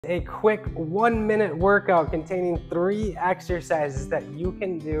A quick 1-minute workout containing 3 exercises that you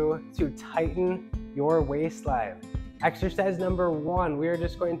can do to tighten your waistline. Exercise number 1, we are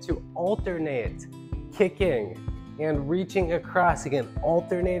just going to alternate kicking and reaching across. Again,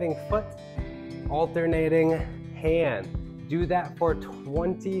 alternating foot, alternating hand. Do that for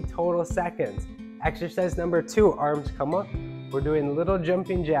 20 total seconds. Exercise number 2, arms come up. We're doing little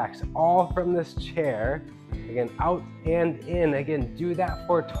jumping jacks, all from this chair. Again, out and in. Again, do that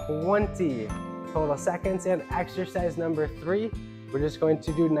for 20 total seconds. And exercise number 3, we're just going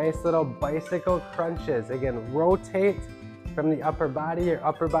to do nice little bicycle crunches. Again, rotate from the upper body. Your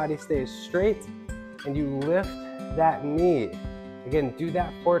upper body stays straight and you lift that knee. Again, do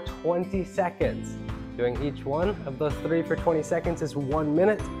that for 20 seconds. Doing each one of those 3 for 20 seconds is 1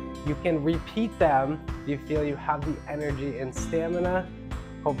 minute. You can repeat them if you feel you have the energy and stamina.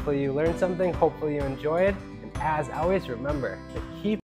 Hopefully you learned something. Hopefully you enjoyed. As always, remember to keep